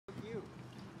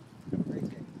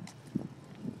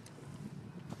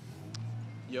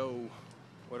Yo,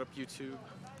 what up YouTube?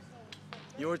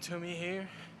 Yoritomi here,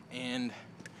 and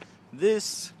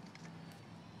this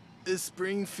is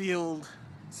Springfield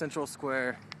Central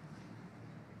Square.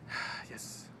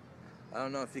 Yes, I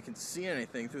don't know if you can see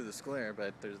anything through the square,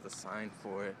 but there's the sign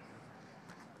for it.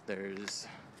 There's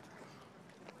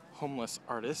homeless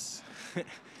artists,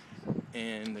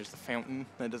 and there's the fountain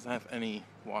that doesn't have any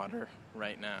water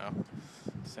right now.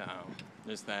 So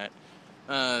there's that.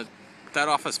 That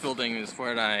office building is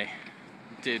where I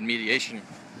did mediation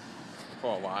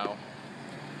for a while,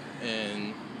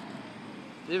 and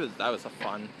that was a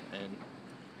fun and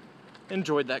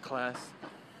enjoyed that class.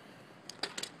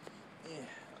 Yeah,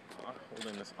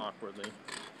 holding this awkwardly.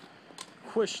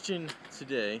 Question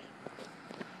today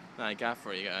that I got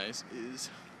for you guys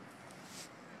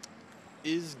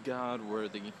is God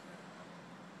worthy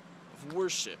of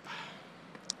worship?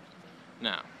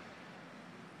 Now,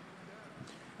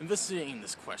 investigating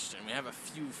this question, we have a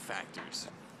few factors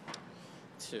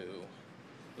to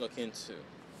look into.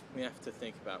 We have to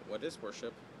think about what is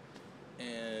worship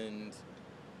and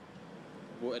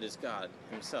what is God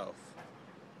himself.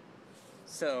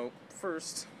 So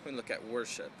first, we look at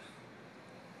worship.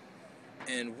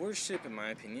 And worship, in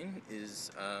my opinion, is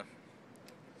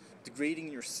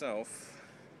degrading yourself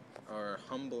or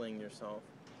humbling yourself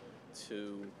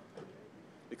to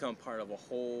become part of a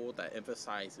whole that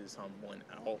emphasizes someone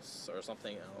else or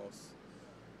something else.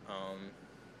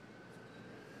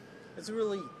 It's a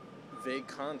really vague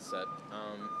concept,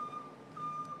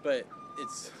 but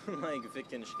it's like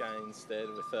Wittgenstein instead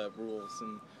with rules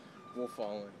and rule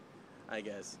following, I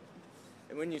guess.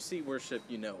 And when you see worship,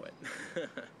 you know it.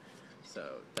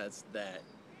 So that's that.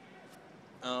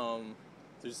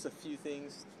 There's a few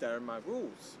things that are my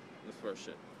rules with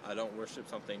worship. I don't worship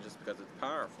something just because it's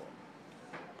powerful.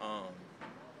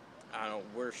 I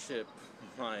don't worship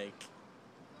like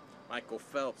Michael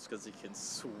Phelps because he can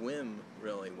swim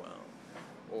really well,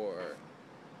 or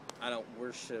I don't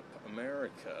worship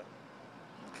America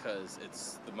because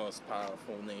it's the most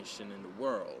powerful nation in the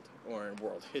world or in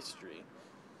world history.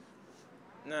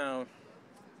 Now,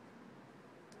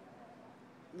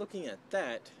 looking at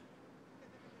that,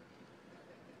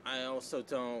 I also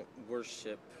don't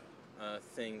worship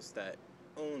things that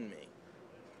own me,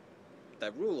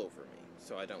 that rule over me.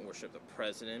 So I don't worship the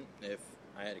president. If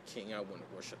I had a king, I wouldn't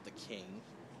worship the king.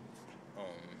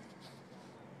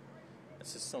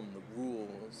 That's just some of the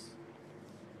rules.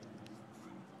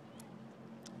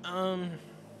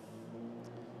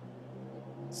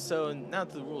 So now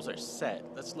that the rules are set,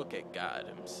 let's look at God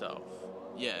himself.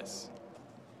 Yes,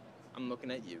 I'm looking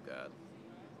at you, God.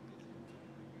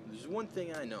 There's one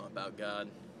thing I know about God,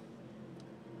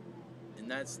 and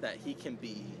that's that he can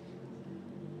be,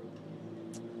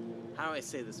 how do I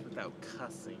say this without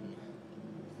cussing?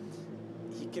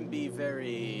 He can be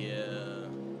very,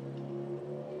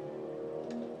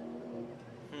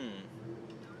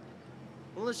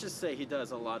 well, let's just say he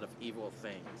does a lot of evil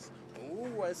things.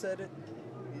 Ooh, I said it.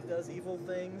 He does evil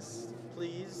things.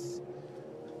 Please,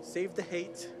 save the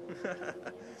hate.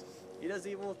 He does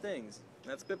evil things.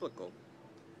 That's biblical.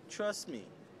 Trust me.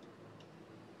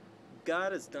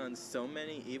 God has done so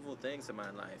many evil things in my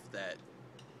life that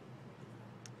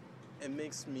it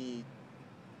makes me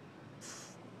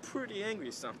pretty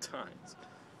angry sometimes.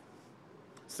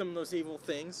 Some of those evil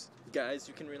things, guys,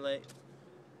 you can relate.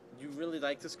 You really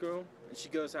like this girl, and she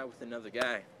goes out with another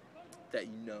guy that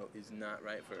you know is not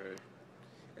right for her,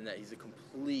 and that he's a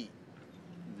complete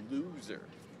loser.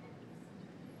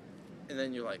 And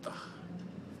then you're like, oh,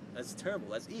 that's terrible,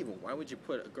 that's evil. Why would you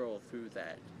put a girl through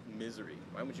that misery?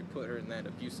 Why would you put her in that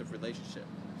abusive relationship?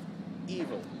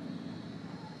 Evil.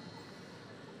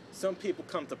 Some people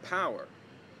come to power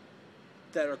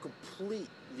that are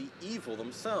completely evil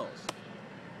themselves.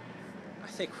 I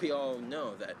think we all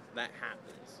know that that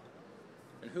happens.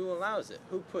 And who allows it?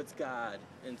 Who puts God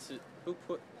into,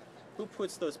 who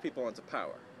puts those people into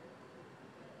power?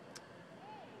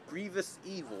 Grievous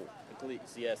evil.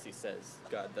 Ecclesiastes says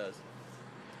God does.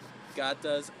 God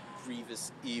does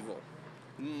grievous evil.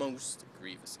 Most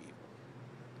grievous evil.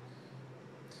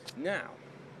 Now,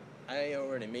 I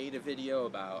already made a video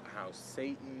about how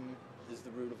Satan is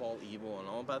the root of all evil and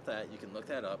all about that. You can look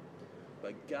that up.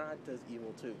 But God does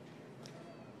evil too.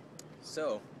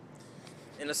 So,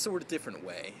 in a sort of different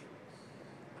way.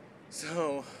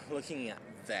 So, looking at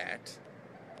that,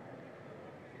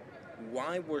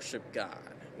 why worship God?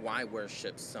 Why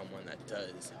worship someone that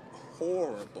does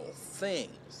horrible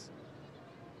things?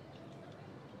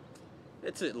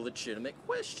 It's a legitimate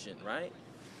question, right?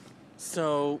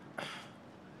 So,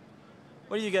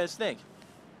 what do you guys think?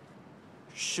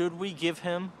 Should we give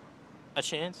him a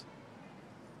chance?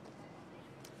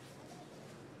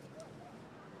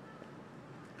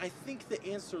 I think the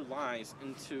answer lies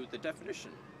into the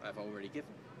definition I've already given.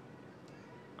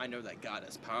 I know that God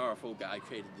is powerful. God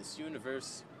created this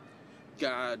universe.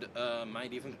 God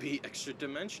might even be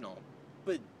extra-dimensional.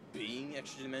 But being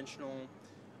extra-dimensional,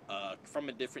 from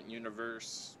a different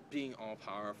universe, being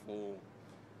all-powerful,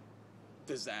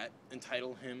 does that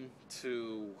entitle him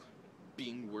to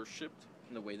being worshipped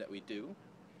in the way that we do?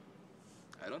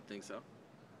 I don't think so.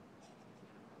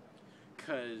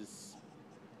 Because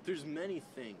there's many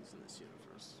things in this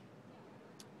universe.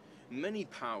 Many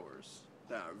powers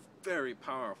that are very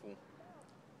powerful,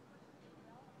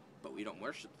 but we don't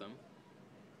worship them.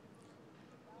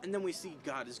 And then we see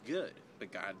God is good,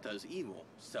 but God does evil.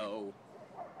 So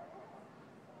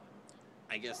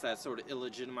I guess that sort of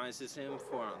illegitimizes him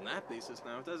for on that basis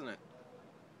now, doesn't it?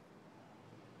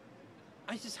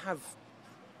 I just have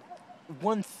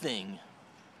one thing,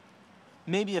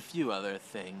 maybe a few other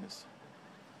things,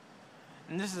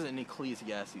 and this is in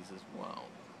Ecclesiastes as well.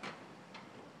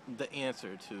 The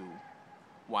answer to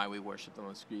why we worship the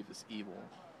most grievous evil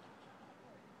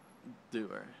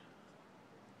doer.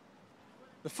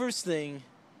 The first thing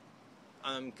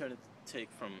I'm going to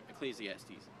take from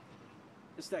Ecclesiastes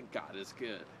is that God is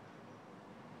good.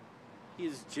 He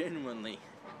is genuinely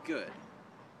good.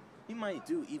 He might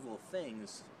do evil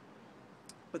things,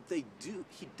 but he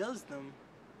does them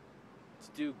to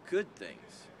do good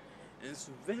things. And it's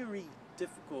very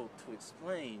difficult to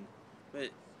explain, but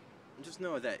just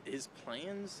know that his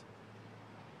plans,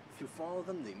 if you follow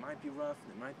them, they might be rough,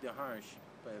 they might be harsh,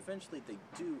 but eventually they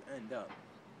do end up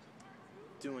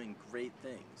doing great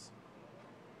things.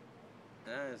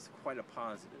 And that is quite a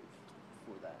positive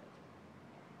for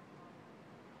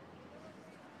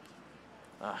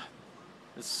that.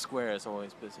 This square is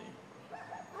always busy.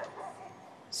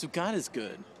 So God is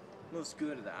good. Most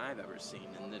good that I've ever seen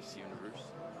in this universe.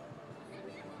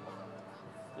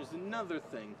 There's another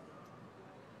thing,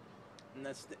 and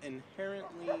that's the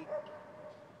inherently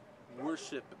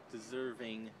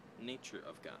worship-deserving nature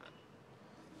of God.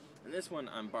 And this one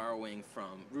I'm borrowing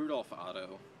from Rudolf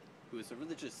Otto, who is a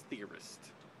religious theorist.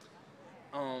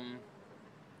 When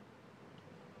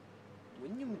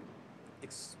you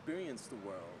experience the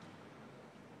world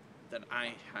that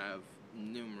I have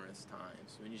numerous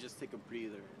times, when you just take a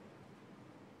breather,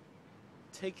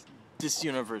 take this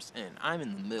universe in. I'm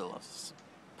in the middle of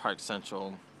Park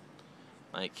Central.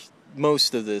 Like,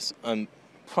 most of this,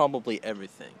 probably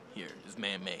everything here is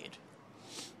man-made.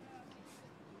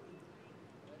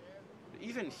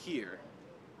 Even here,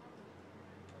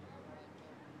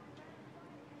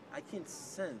 I can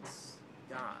sense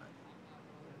God.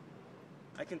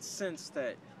 I can sense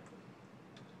that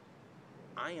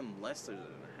I am lesser than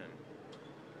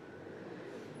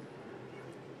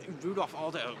him. Rudolf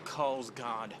Otto calls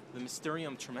God the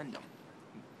Mysterium Tremendum.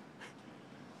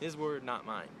 His word, not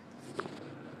mine.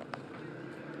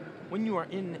 When you are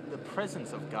in the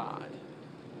presence of God,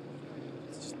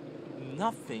 it's just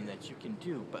nothing that you can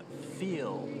do but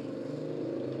feel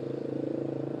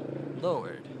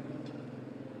lowered.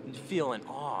 And feel in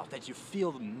awe, that you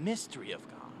feel the mystery of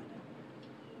God.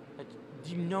 That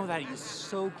you know that He is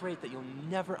so great that you'll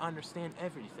never understand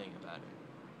everything about it.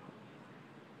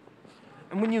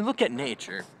 And when you look at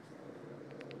nature,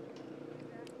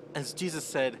 as Jesus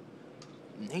said,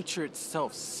 nature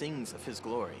itself sings of His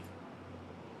glory.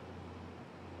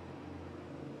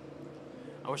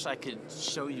 I wish I could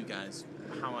show you guys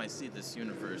how I see this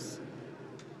universe.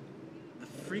 The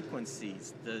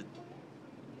frequencies, the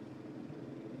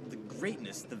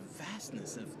greatness, the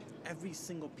vastness of every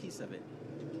single piece of it.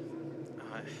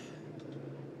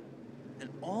 And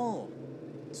all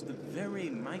to the very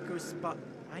microscopic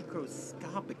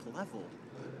level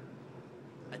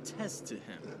attest to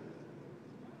Him.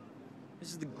 This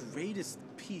is the greatest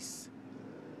piece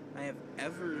I have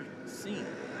ever seen.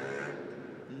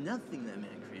 Nothing that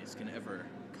man creates can ever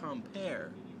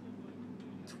compare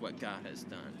to what God has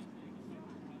done.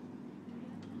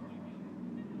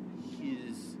 He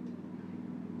is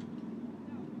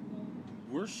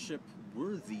worship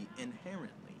worthy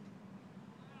inherently.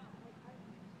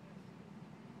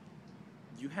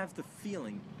 You have the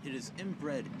feeling it is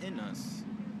inbred in us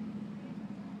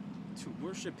to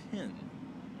worship Him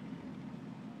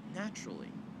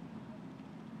naturally.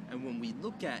 And when we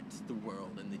look at the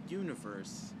world and the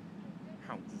universe,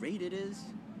 how great it is,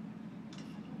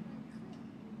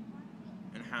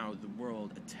 and how the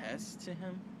world attests to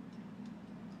Him,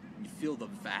 you feel the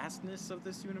vastness of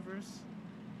this universe,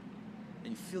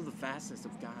 and you feel the vastness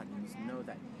of God, and you know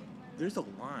that there's a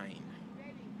line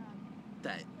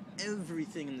that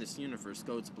everything in this universe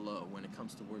goes below when it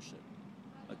comes to worship.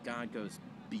 But God goes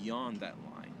beyond that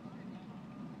line.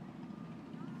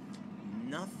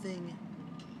 Nothing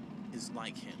is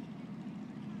like him.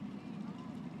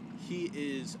 He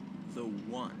is the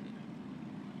one.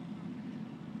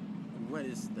 What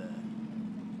is the...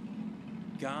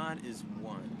 God is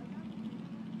one.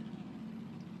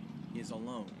 He is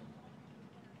alone.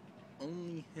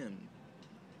 Only him.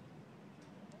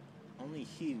 Only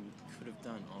he could have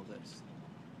done all this.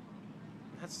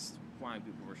 That's why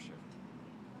we worship.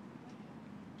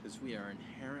 Because we are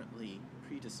inherently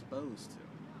predisposed to it.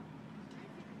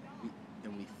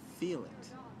 And we feel it.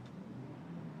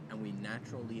 And we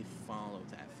naturally follow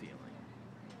that feeling.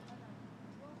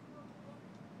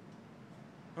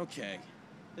 Okay,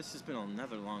 this has been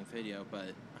another long video, but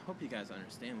I hope you guys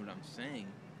understand what I'm saying.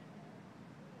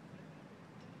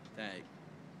 That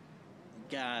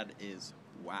God is,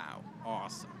 wow,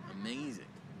 awesome, amazing.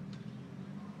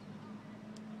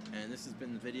 And this has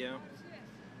been the video.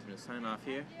 I'm going to sign off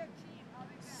here.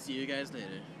 See you guys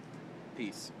later.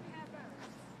 Peace.